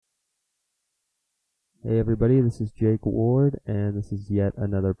Hey everybody, this is Jake Ward, and this is yet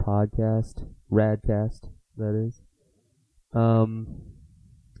another podcast, Radcast, that is. Um,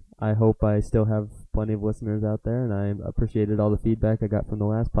 I hope I still have plenty of listeners out there, and I appreciated all the feedback I got from the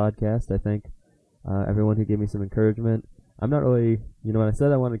last podcast. I think everyone who gave me some encouragement. I'm not really, when I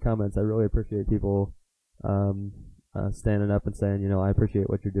said I wanted comments, I really appreciate people um, standing up and saying, I appreciate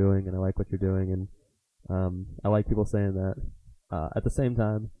what you're doing, and I like what you're doing, and I like people saying that. At the same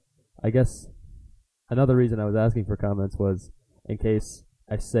time, I guess another reason I was asking for comments was in case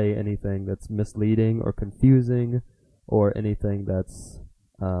I say anything that's misleading or confusing or anything that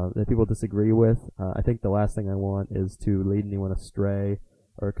people disagree with. I think the last thing I want is to lead anyone astray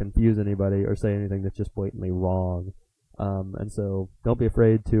or confuse anybody or say anything that's just blatantly wrong. And so don't be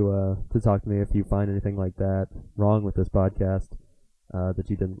afraid to talk to me if you find anything like that wrong with this podcast that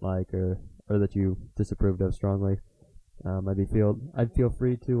you didn't like or that you disapproved of strongly. I'd feel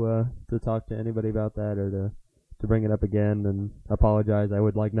free to talk to anybody about that or to bring it up again and apologize. I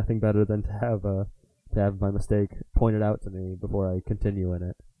would like nothing better than to have my mistake pointed out to me before I continue in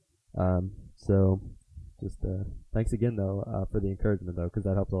it. So just thanks again though for the encouragement though, because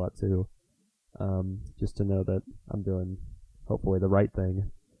that helps a lot too. Just to know that I'm doing hopefully the right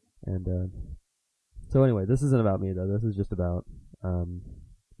thing. And so anyway, this isn't about me though. This is just about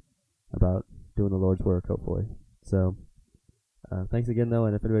doing the Lord's work hopefully. So. Thanks again, though,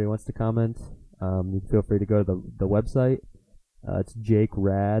 and if anybody wants to comment, you can feel free to go to the website. It's Jake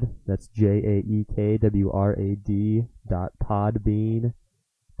Rad. That's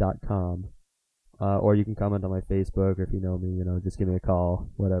JaekwRad.podbean.com. Or you can comment on my Facebook, or if you know me, just give me a call,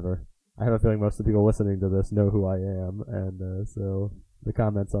 whatever. I have a feeling most of the people listening to this know who I am, and so the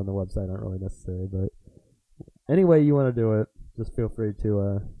comments on the website aren't really necessary. But any way you want to do it, just feel free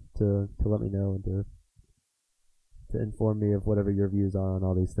to let me know and to inform me of whatever your views are on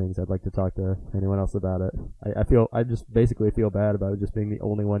all these things. I'd like to talk to anyone else about it. I just basically feel bad about just being the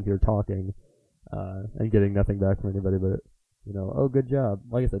only one here talking, and getting nothing back from anybody but, oh, good job.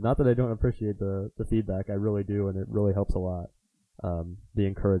 Like I said, not that I don't appreciate the feedback, I really do, and it really helps a lot. The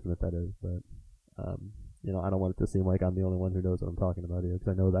encouragement, that is, but, I don't want it to seem like I'm the only one who knows what I'm talking about here, because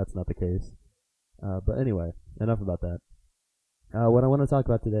I know that's not the case. But anyway, enough about that. What I want to talk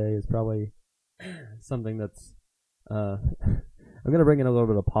about today is probably something that's I'm gonna bring in a little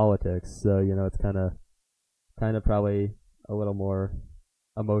bit of politics, so it's kind of probably a little more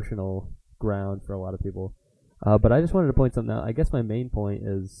emotional ground for a lot of people. But I just wanted to point something out. I guess my main point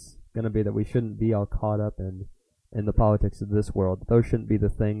is gonna be that we shouldn't be all caught up in the politics of this world. Those shouldn't be the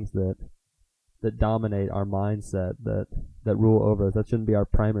things that dominate our mindset, that rule over us. That shouldn't be our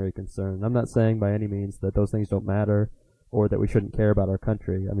primary concern. I'm not saying by any means that those things don't matter or that we shouldn't care about our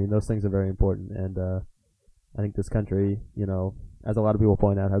country. I mean, those things are very important, and I think this country, as a lot of people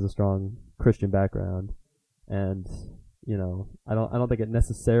point out, has a strong Christian background, and I don't think it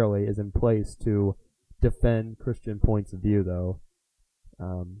necessarily is in place to defend Christian points of view, though.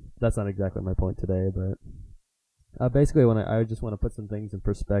 That's not exactly my point today, but basically, when I just want to put some things in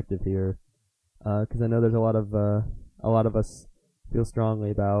perspective here, because I know there's a lot of us feel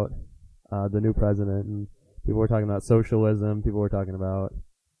strongly about the new president, and people were talking about socialism, people were talking about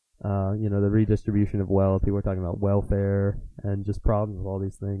the redistribution of wealth. People were talking about welfare and just problems with all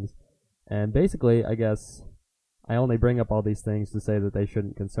these things. And basically, I guess I only bring up all these things to say that they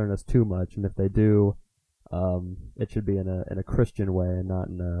shouldn't concern us too much. And if they do, it should be in a Christian way and not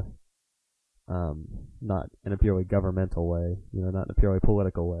in a purely governmental way. Not in a purely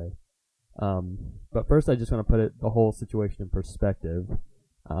political way. But first, I just want to put the whole situation in perspective,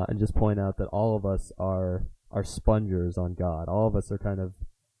 and just point out that all of us are spongers on God. All of us are kind of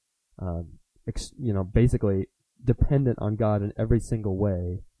basically dependent on God in every single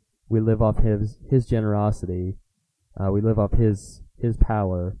way. We live off His generosity. We live off His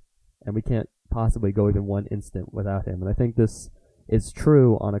power, and we can't possibly go even one instant without Him. And I think this is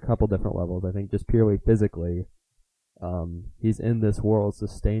true on a couple different levels. I think just purely physically, He's in this world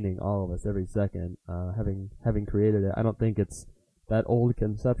sustaining all of us every second, having created it. I don't think it's that old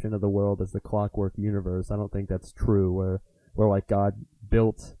conception of the world as the clockwork universe. I don't think that's true, where like God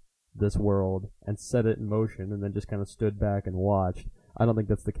built this world and set it in motion and then just kind of stood back and watched. I don't think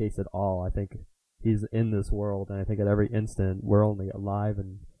that's the case at all. I think He's in this world, and I think at every instant we're only alive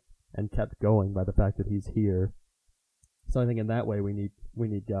and kept going by the fact that He's here. So I think in that way we need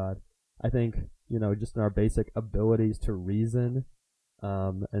God. I think, just in our basic abilities to reason,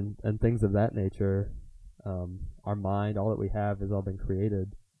 and things of that nature, our mind, all that we have has all been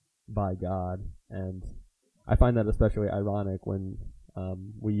created by God. And I find that especially ironic when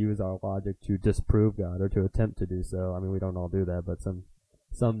we use our logic to disprove God or to attempt to do so. I mean, we don't all do that, but some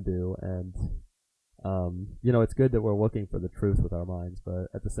do, and It's good that we're looking for the truth with our minds, but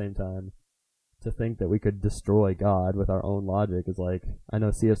at the same time, to think that we could destroy God with our own logic is like, I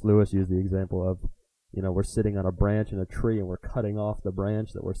know C.S. Lewis used the example of, we're sitting on a branch in a tree and we're cutting off the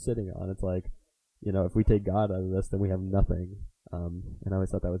branch that we're sitting on. It's like, if we take God out of this, then we have nothing. And I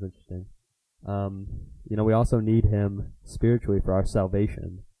always thought that was interesting. We also need Him spiritually for our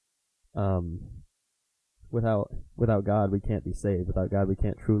salvation. Without God, we can't be saved. Without God, we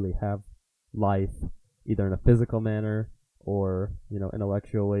can't truly have life, either in a physical manner or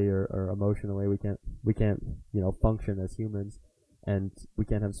intellectually or emotionally. We can't function as humans, and we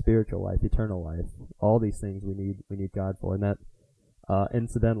can't have spiritual life, eternal life. All these things we need God for. And that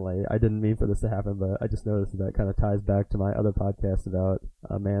incidentally, I didn't mean for this to happen, but I just noticed that kind of ties back to my other podcast about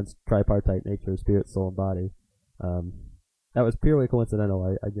man's tripartite nature, spirit, soul, and body. That was purely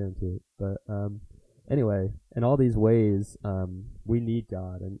coincidental, I guarantee it. But anyway, in all these ways, we need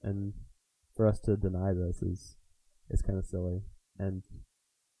God, and for us to deny this is kind of silly. And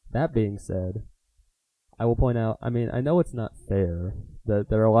that being said, I will point out, I know it's not fair that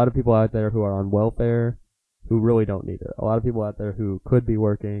there are a lot of people out there who are on welfare who really don't need it. A lot of people out there who could be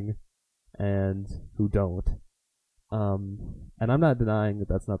working and who don't. And I'm not denying that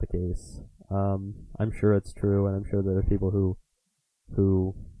that's not the case. I'm sure it's true, and I'm sure there are people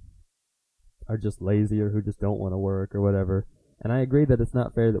who are just lazy or who just don't want to work or whatever. And I agree that it's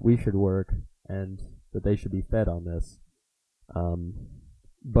not fair that we should work and that they should be fed on this.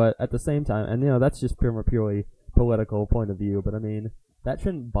 But at the same time, and that's just purely political point of view, but that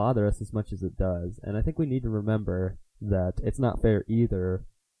shouldn't bother us as much as it does. And I think we need to remember that it's not fair either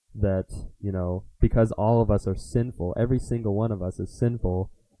that, because all of us are sinful, every single one of us is sinful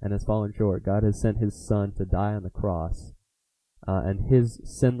and has fallen short. God has sent His Son to die on the cross, and His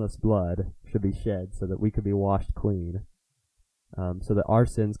sinless blood should be shed so that we could be washed clean, so that our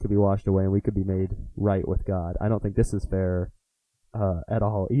sins could be washed away and we could be made right with God. I don't think this is fair at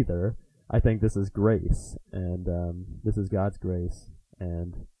all either. I think this is grace, and this is God's grace,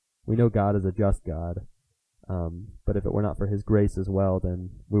 and we know God is a just God, but if it were not for His grace as well, then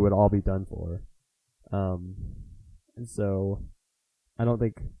we would all be done for. And so I don't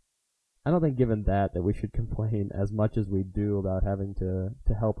think given that we should complain as much as we do about having to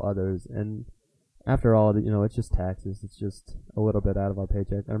help others. And after all, it's just taxes. It's just a little bit out of our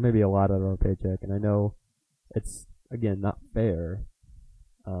paycheck, or maybe a lot out of our paycheck. And I know it's, again, not fair.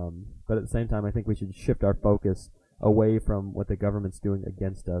 But at the same time, I think we should shift our focus away from what the government's doing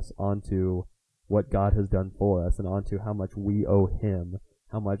against us onto what God has done for us, and onto how much we owe Him,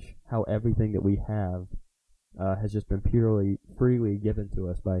 how everything that we have has just been freely given to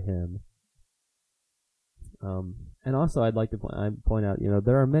us by Him. And also, I'd like to point out,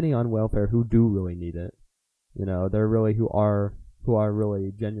 there are many on welfare who do really need it. There are really who are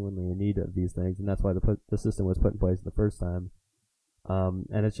really genuinely in need of these things, and that's why the system was put in place the first time.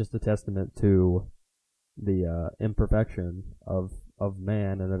 And it's just a testament to the imperfection of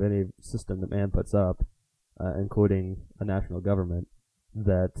man and of any system that man puts up, including a national government,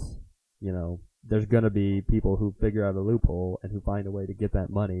 that, there's going to be people who figure out a loophole and who find a way to get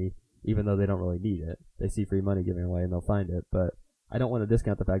that money, even though they don't really need it. They see free money giving away and they'll find it. But I don't want to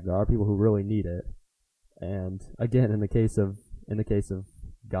discount the fact that there are people who really need it. And again, in the case of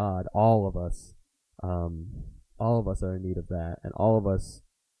God, all of us are in need of that, and all of us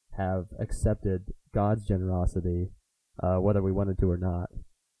have accepted God's generosity, whether we wanted to or not.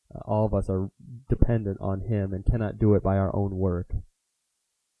 All of us are dependent on Him and cannot do it by our own work.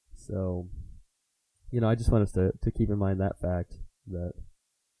 So, I just want us to keep in mind that fact, that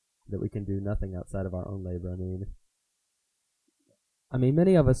we can do nothing outside of our own labor.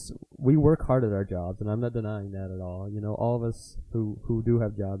 Many of us, we work hard at our jobs, and I'm not denying that at all. All of us who do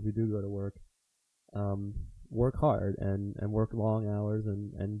have jobs, who do go to work, work hard and work long hours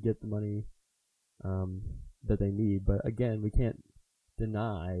and get the money that they need. But again, we can't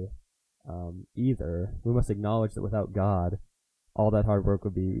deny either. We must acknowledge that without God, all that hard work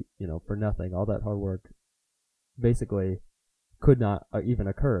would be, for nothing. All that hard work basically could not even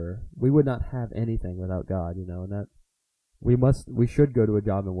occur. We would not have anything without God, and that we should go to a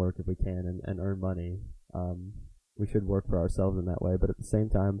job and work if we can and earn money. We should work for ourselves in that way, but at the same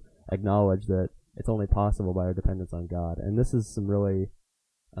time acknowledge that it's only possible by our dependence on God. And this is some really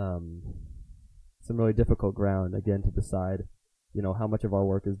difficult ground, again, to decide, how much of our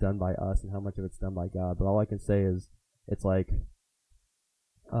work is done by us and how much of it's done by God. But all I can say is it's like,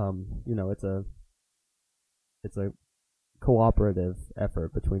 it's a cooperative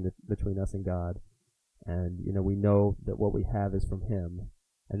effort between us and God. And, we know that what we have is from Him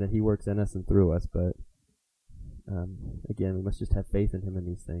and that He works in us and through us. But Again, we must just have faith in him in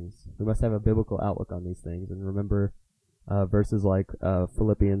these things. We must have a biblical outlook on these things, and remember verses like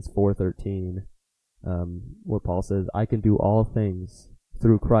Philippians 4:13, where Paul says, "I can do all things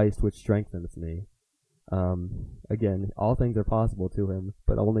through Christ which strengthens me." Again, all things are possible to him,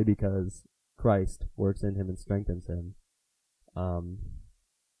 but only because Christ works in him and strengthens him.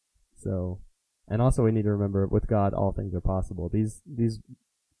 And also we need to remember, with God, all things are possible. These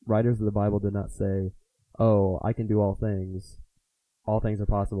writers of the Bible did not say, "Oh, I can do all things are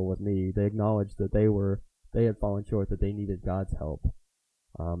possible with me." They acknowledged that they had fallen short, that they needed God's help.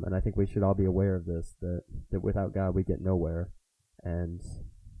 And I think we should all be aware of this, that without God we get nowhere. And,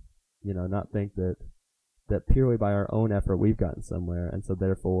 not think that purely by our own effort we've gotten somewhere, and so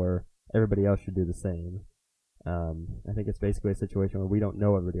therefore everybody else should do the same. I think it's basically a situation where we don't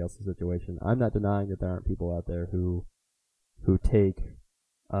know everybody else's situation. I'm not denying that there aren't people out there who take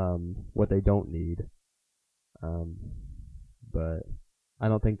what they don't need, but I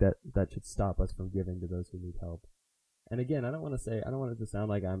don't think that should stop us from giving to those who need help. And again, I don't want it to sound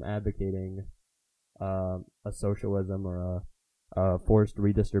like I'm advocating a socialism or a forced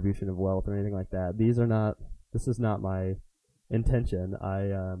redistribution of wealth or anything like that. This is not my intention.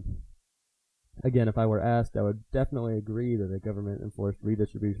 Again, if I were asked, I would definitely agree that a government-enforced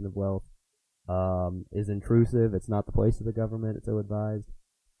redistribution of wealth is intrusive. It's not the place of the government. It's ill-advised.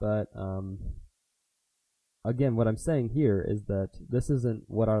 But again, what I'm saying here is that this isn't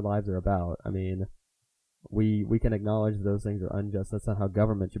what our lives are about. I mean, we can acknowledge that those things are unjust. That's not how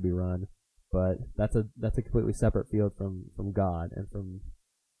government should be run. But that's a completely separate field from God and from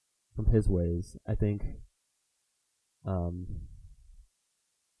His ways. I think I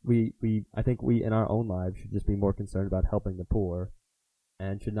think we in our own lives should just be more concerned about helping the poor,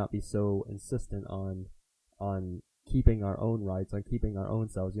 and should not be so insistent on keeping our own rights, on keeping our own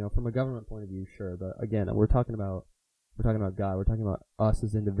selves. From a government point of view, sure, but again, we're talking about God. We're talking about us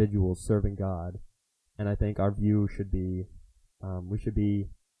as individuals serving God, and I think our view should be we should be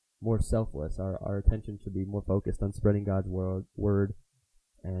more selfless. Our attention should be more focused on spreading God's word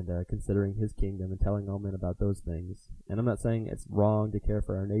and considering His kingdom and telling all men about those things. And I'm not saying it's wrong to care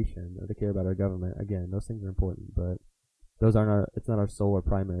for our nation or to care about our government. Again, those things are important, but it's not our sole or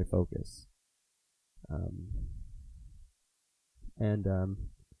primary focus.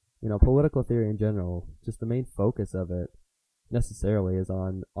 Political theory in general, just the main focus of it necessarily is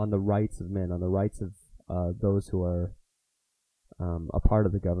on the rights of men, on the rights of those who are a part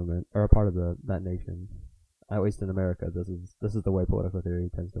of the government or a part of that nation. At least in America, this is the way political theory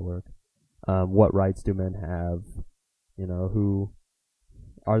tends to work. What rights do men have? Who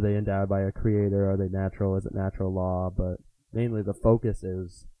are they endowed by a creator? Are they natural? Is it natural law? But mainly the focus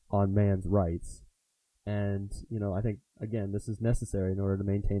is on man's rights. And I think again this is necessary in order to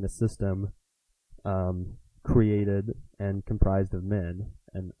maintain a system created and comprised of men,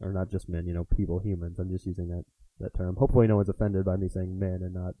 or not just men. People, humans. I'm just using that term. Hopefully, no one's offended by me saying men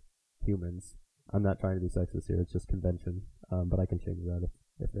and not humans. I'm not trying to be sexist here. It's just convention. But I can change that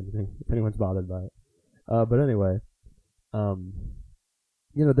if anyone's bothered by it. But anyway,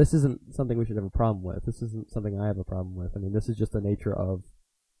 this isn't something we should have a problem with. This isn't something I have a problem with. I mean, this is just the nature of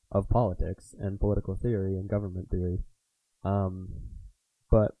politics and political theory and government theory.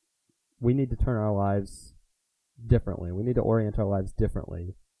 But we need to turn our lives differently. We need to orient our lives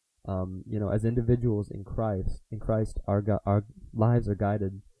differently. As individuals in Christ, our lives are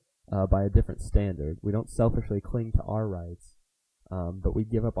guided by a different standard. We don't selfishly cling to our rights, but we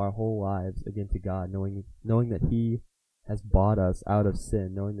give up our whole lives again to God, knowing that He has bought us out of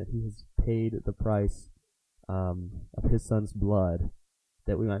sin, knowing that He has paid the price of His Son's blood,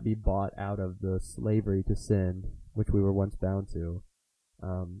 that we might be bought out of the slavery to sin which we were once bound to.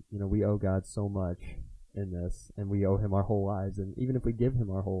 We owe God so much in this, and we owe Him our whole lives. And even if we give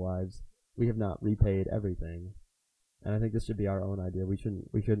Him our whole lives, we have not repaid everything. And I think this should be our own idea. We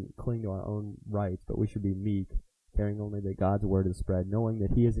shouldn't cling to our own rights, but we should be meek, caring only that God's word is spread, knowing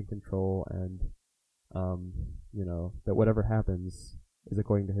that He is in control, and that whatever happens is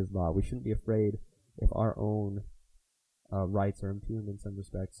according to His law. We shouldn't be afraid if our own rights are impugned in some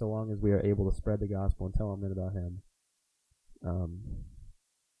respect, so long as we are able to spread the gospel and tell all men about Him.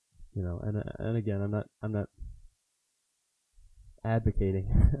 And again, I'm not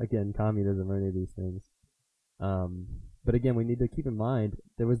advocating again communism or any of these things. But again, we need to keep in mind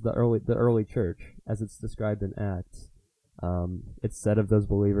there was the early church, as it's described in Acts. It's said of those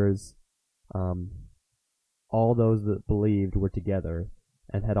believers, all those that believed were together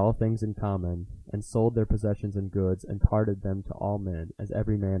and had all things in common, and sold their possessions and goods, and parted them to all men, as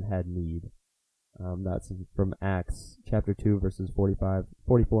every man had need. That's from Acts chapter 2, verses 44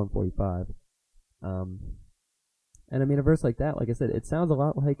 and 45. And I mean, a verse like that, like I said, it sounds a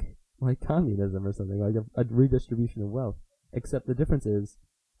lot like communism or something, like a redistribution of wealth. Except the difference is,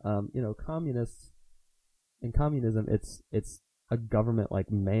 communists in communism, it's a government like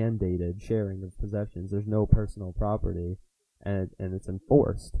mandated sharing of possessions. There's no personal property, and it's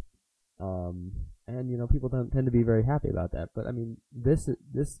enforced. And people don't tend to be very happy about that. But I mean, this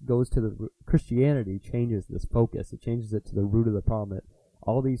goes to the Christianity changes this focus. It changes it to the root of the problem. That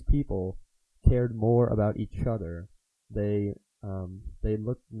all these people cared more about each other. They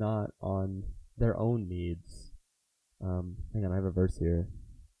looked not on their own needs. Hang on, I have a verse here,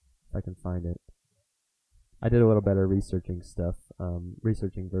 if I can find it. I did a little better researching stuff,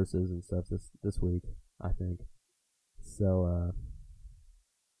 researching verses and stuff this week, I think. So,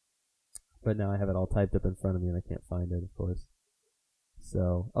 but now I have it all typed up in front of me and I can't find it, of course.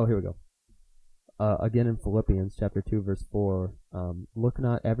 So, here we go. Again in Philippians chapter 2 verse 4, look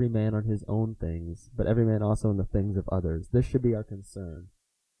not every man on his own things, but every man also on the things of others. This should be our concern.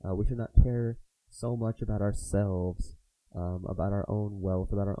 We should not care so much about ourselves, about our own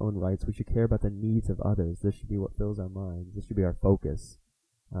wealth, about our own rights. We should care about the needs of others. This should be what fills our minds. This should be our focus.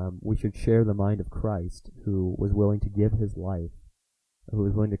 We should share the mind of Christ, who was willing to give his life, who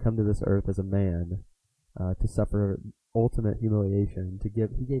was willing to come to this earth as a man, to suffer ultimate humiliation. He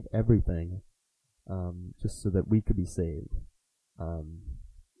gave everything, just so that we could be saved.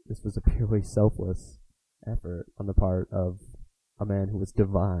 This was a purely selfless effort on the part of a man who was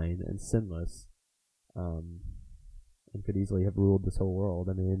divine and sinless, and could easily have ruled this whole world.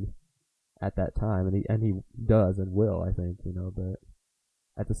 I mean, at that time, and he does and will, I think, but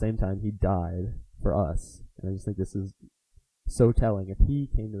at the same time, he died for us, and I just think this is so telling. If he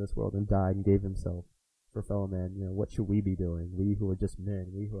came to this world and died and gave himself for fellow man, what should we be doing? We who are just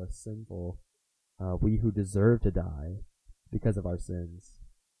men, we who are sinful, we who deserve to die because of our sins,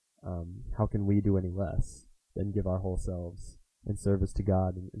 how can we do any less than give our whole selves in service to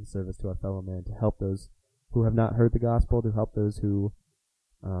God and in service to our fellow man, to help those who have not heard the gospel, to help those who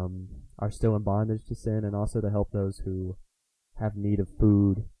are still in bondage to sin, and also to help those who have need of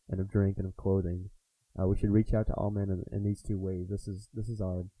food and of drink and of clothing. We should reach out to all men in these two ways. This is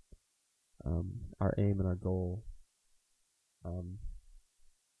our aim and our goal. And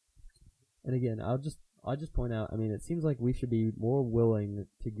again, I'll just point out, I mean, it seems like we should be more willing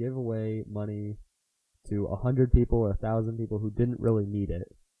to give away money to 100 people or 1,000 people who didn't really need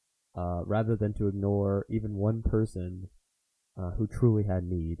it, rather than to ignore even one person who truly had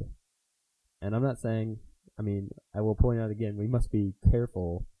need. And I'm not saying, I mean, I will point out again, we must be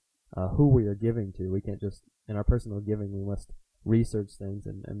careful who we are giving to. We can't just, in our personal giving, we must research things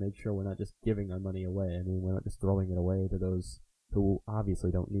and make sure we're not just giving our money away. I mean, we're not just throwing it away to those who obviously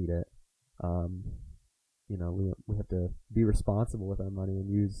don't need it. We have to be responsible with our money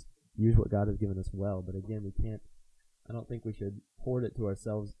and use what God has given us well. But again, I don't think we should hoard it to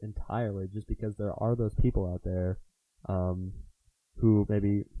ourselves entirely, just because there are those people out there who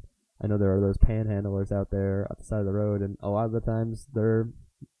maybe, I know there are those panhandlers out there at the side of the road, and a lot of the times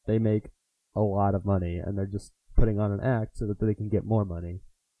they make a lot of money, and they're just putting on an act so that they can get more money.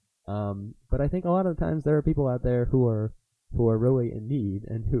 But I think a lot of the times there are people out there who are really in need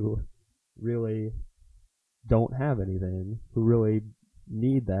and who really don't have anything, who really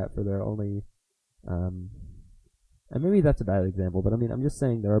need that for their only, and maybe that's a bad example, but I mean, I'm just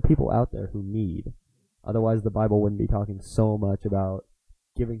saying there are people out there who need. Otherwise, the Bible wouldn't be talking so much about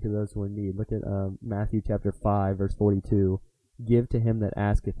giving to those who are in need. Look at Matthew chapter 5, verse 42. Give to him that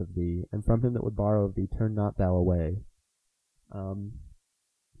asketh of thee, and from him that would borrow of thee turn not thou away. And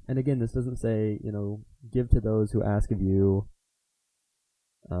again, this doesn't say, give to those who ask of you,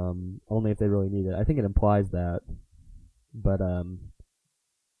 only if they really need it. I think it implies that. But,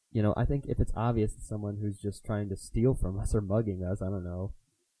 I think if it's obvious to someone who's just trying to steal from us or mugging us, I don't know,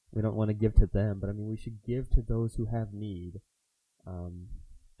 we don't want to give to them. But, I mean, we should give to those who have need.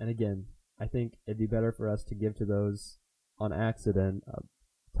 And again, I think it'd be better for us to give to those on accident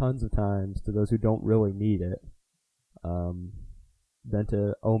tons of times, to those who don't really need it, than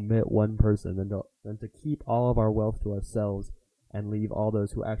to omit one person, than to keep all of our wealth to ourselves and leave all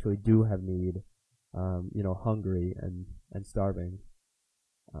those who actually do have need, hungry and starving.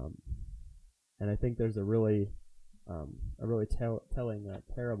 And I think there's a really telling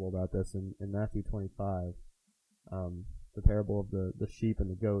parable about this in Matthew 25, the parable of the sheep and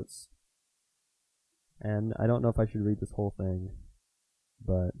the goats. And I don't know if I should read this whole thing,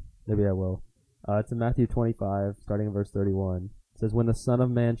 but maybe I will. It's in Matthew 25, starting in verse 31. It says, When the Son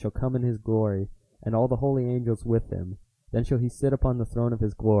of Man shall come in his glory, and all the holy angels with him, then shall he sit upon the throne of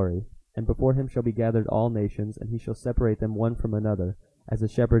his glory, and before him shall be gathered all nations, and he shall separate them one from another, as a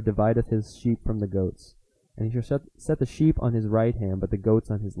shepherd divideth his sheep from the goats. and he shall set the sheep on his right hand, but the goats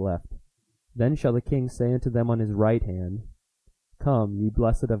on his left. Then shall the king say unto them on his right hand, Come, ye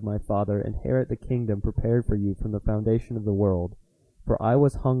blessed of my Father, inherit the kingdom prepared for you from the foundation of the world. For I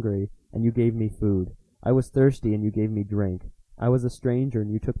was hungry, and you gave me food. I was thirsty, and you gave me drink. I was a stranger,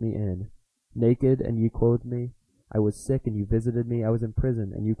 and you took me in. Naked, and ye clothed me. I was sick, and you visited me. I was in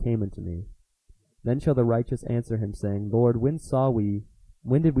prison, and you came unto me. Then shall the righteous answer him, saying, Lord, when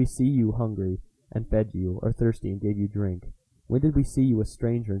did we see you hungry, and fed you, or thirsty, and gave you drink? When did we see you a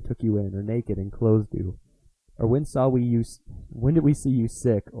stranger, and took you in, or naked, and clothed you? Or when did we see you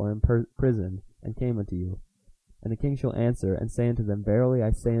sick, or in prison, and came unto you? And the king shall answer, and say unto them, Verily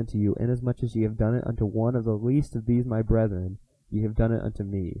I say unto you, inasmuch as ye have done it unto one of the least of these my brethren, ye have done it unto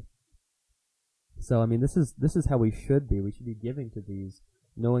me. So, I mean, this is how we should be. We should be giving to these,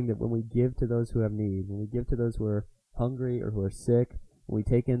 knowing that when we give to those who have need, when we give to those who are hungry or who are sick, when we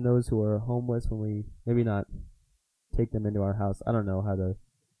take in those who are homeless, when we maybe not take them into our house. I don't know how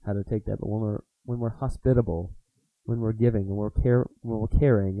to take that, but when we're hospitable, when we're giving, when we're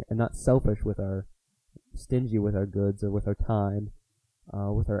caring, and not selfish with our stingy with our goods or with our time,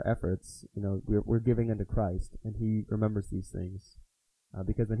 with our efforts, we're giving unto Christ, and He remembers these things,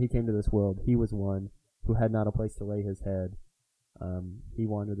 because when He came to this world, He was one who had not a place to lay His head. He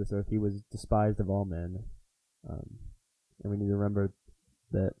wandered this earth. He was despised of all men, and we need to remember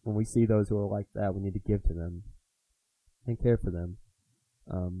that when we see those who are like that, we need to give to them and care for them.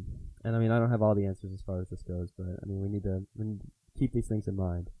 And I mean, I don't have all the answers as far as this goes, but I mean, we need to keep these things in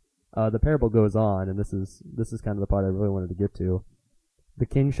mind. The parable goes on, and this is kind of the part I really wanted to get to. The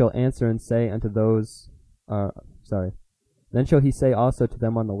king shall answer and say unto those, then shall he say also to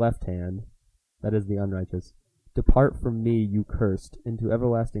them on the left hand, that is the unrighteous, Depart from me, you cursed, into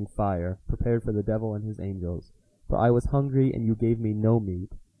everlasting fire, prepared for the devil and his angels. For I was hungry, and you gave me no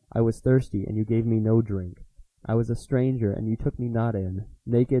meat. I was thirsty, and you gave me no drink. I was a stranger, and you took me not in.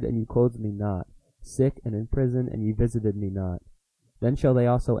 Naked, and you clothed me not. Sick, and in prison, and you visited me not. Then shall they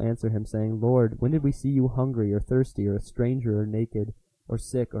also answer him, saying, Lord, when did we see you hungry, or thirsty, or a stranger, or naked, or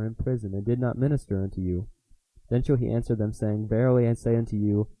sick, or in prison, and did not minister unto you? Then shall he answer them, saying, Verily I say unto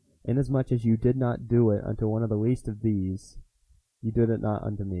you, inasmuch as you did not do it unto one of the least of these, you did it not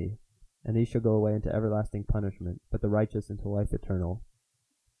unto me. And these shall go away into everlasting punishment, but the righteous into life eternal.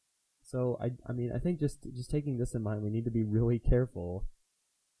 So, I mean, I think just taking this in mind, we need to be really careful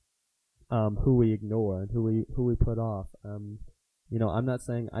who we ignore and who we put off. I'm not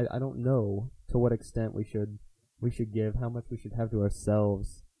saying, I don't know to what extent we should give, how much we should have to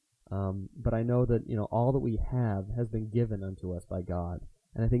ourselves, but I know that, all that we have has been given unto us by God.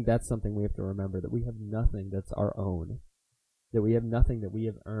 And I think that's something we have to remember, that we have nothing that's our own, that we have nothing that we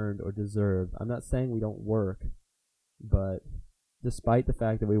have earned or deserved. I'm not saying we don't work, but despite the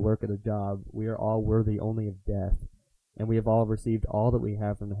fact that we work at a job, we are all worthy only of death, and we have all received all that we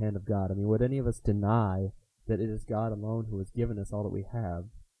have from the hand of God. I mean, would any of us deny that it is God alone who has given us all that we have?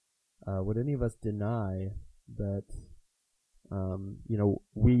 Would any of us deny that,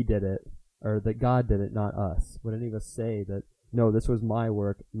 we did it, or that God did it, not us? Would any of us say that, no, this was my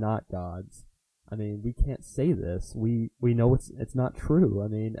work, not God's? I mean, we can't say this. We know it's not true. I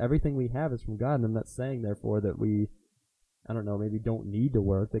mean, everything we have is from God, and I'm not saying, therefore, that we, maybe don't need to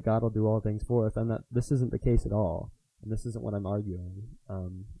work, that God will do all things for us. This isn't the case at all, and this isn't what I'm arguing.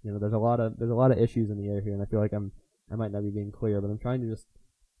 There's a lot of issues in the air here, and I feel like I might not be being clear, but I'm trying to just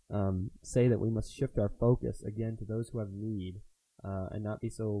say that we must shift our focus again to those who have need, and not be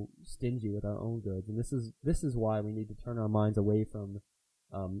so stingy with our own goods. And this is why we need to turn our minds away from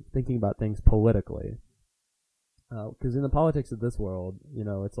thinking about things politically, because in the politics of this world,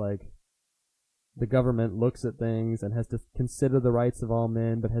 it's like the government looks at things and has to consider the rights of all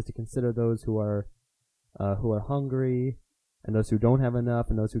men, but has to consider those who are hungry, and those who don't have enough,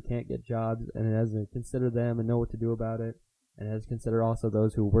 and those who can't get jobs, and it has to consider them and know what to do about it, and it has to consider also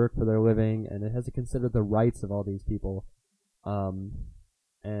those who work for their living, and it has to consider the rights of all these people.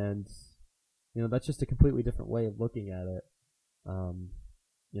 That's just a completely different way of looking at it.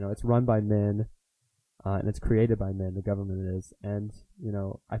 It's run by men, and it's created by men, the government is, and,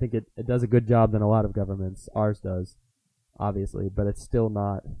 I think it does a good job than a lot of governments. Ours does, obviously, but it's still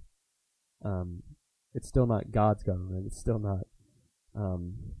not God's government. It's still not,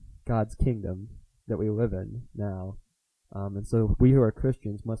 God's kingdom that we live in now. And so we who are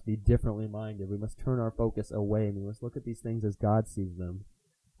Christians must be differently minded. We must turn our focus away, and we must look at these things as God sees them.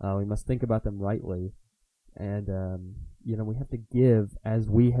 We must think about them rightly. And, we have to give as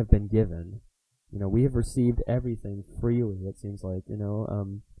we have been given. We have received everything freely, it seems like.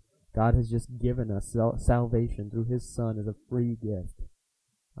 God has just given us salvation through His Son as a free gift.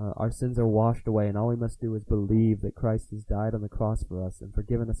 Our sins are washed away, and all we must do is believe that Christ has died on the cross for us and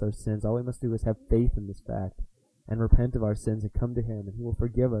forgiven us our sins. All we must do is have faith in this fact and repent of our sins and come to Him, and He will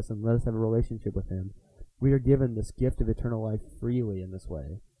forgive us and let us have a relationship with Him. We are given this gift of eternal life freely in this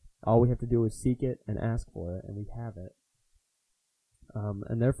way. All we have to do is seek it and ask for it, and we have it.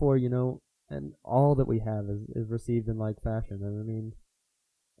 And therefore, and all that we have is received in like fashion. And I mean,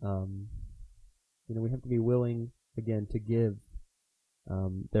 we have to be willing, again, to give,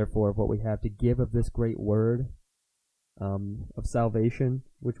 therefore, of what we have, to give of this great word of salvation,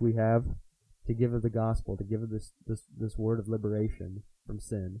 which we have, to give of the gospel, to give of this word of liberation from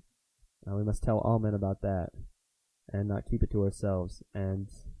sin. We must tell all men about that and not keep it to ourselves. And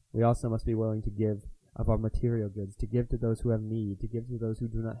we also must be willing to give of our material goods, to give to those who have need, to give to those who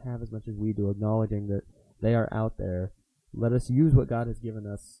do not have as much as we do, acknowledging that they are out there. Let us use what God has given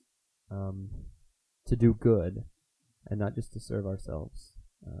us to do good and not just to serve ourselves.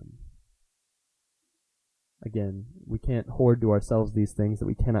 Again, we can't hoard to ourselves these things that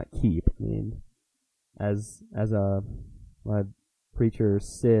we cannot keep. I mean, as my preacher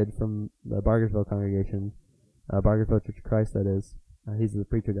Sid from the Bargersville congregation, Bargersville Church of Christ, that is, he's the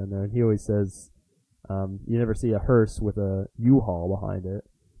preacher down there, and he always says, you never see a hearse with a U-Haul behind it.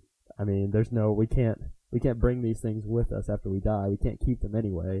 I mean, we can't bring these things with us after we die. We can't keep them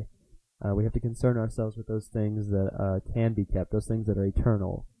anyway. We have to concern ourselves with those things that can be kept, those things that are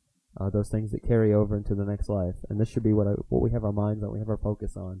eternal, those things that carry over into the next life. And this should be what we have our minds on, we have our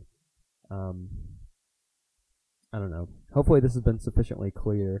focus on. I don't know. Hopefully this has been sufficiently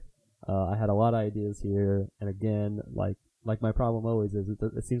clear. I had a lot of ideas here, and again, like my problem always is,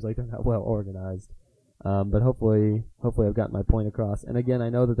 it seems like they're not well organized. But hopefully I've gotten my point across. And again, I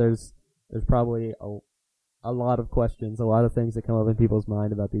know that there's probably a lot of questions, a lot of things that come up in people's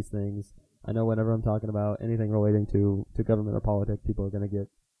mind about these things. I know whenever I'm talking about anything relating to government or politics, people are going to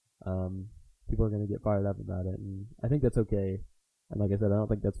get fired up about it, and I think that's okay. And like I said, I don't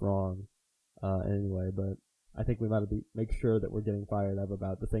think that's wrong anyway, but I think we might make sure that we're getting fired up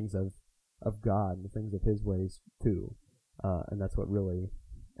about the things of God and the things of His ways too. And that's what really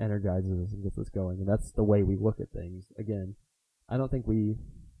energizes us and gets us going. And that's the way we look at things. Again, I don't think we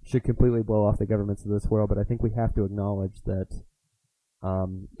should completely blow off the governments of this world, but I think we have to acknowledge that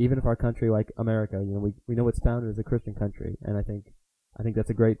even if our country, like America, we know it's founded as a Christian country, and I think that's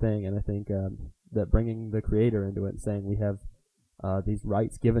a great thing. And I think that bringing the Creator into it and saying we have these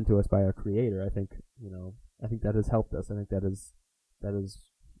rights given to us by our Creator, I think that has helped us. I think that has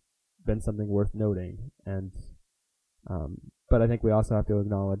been something worth noting. And but I think we also have to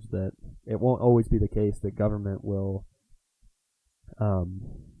acknowledge that it won't always be the case that government will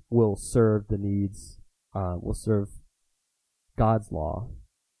serve the needs, will serve God's law.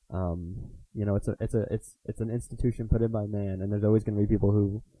 It's an institution put in by man, and there's always going to be people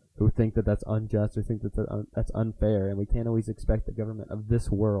who think that that's unjust or think that that's unfair, and we can't always expect the government of this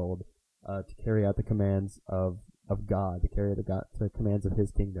world to carry out the commands of God, to carry the commands of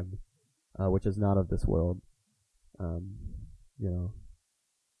His kingdom, which is not of this world.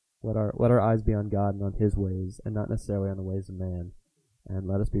 Let our eyes be on God and on His ways, and not necessarily on the ways of man. And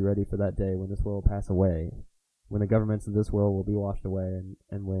let us be ready for that day when this world will pass away, when the governments of this world will be washed away,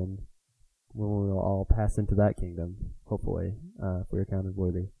 and when we will all pass into that kingdom, hopefully, if we are counted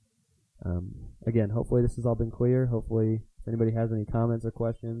worthy. Again, hopefully this has all been clear. Hopefully, if anybody has any comments or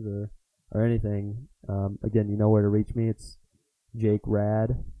questions or anything, again, you know where to reach me. It's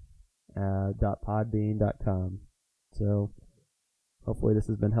jakerad.podbean.com. So, hopefully this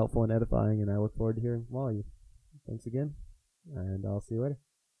has been helpful and edifying, and I look forward to hearing from all of you. Thanks again, and I'll see you later.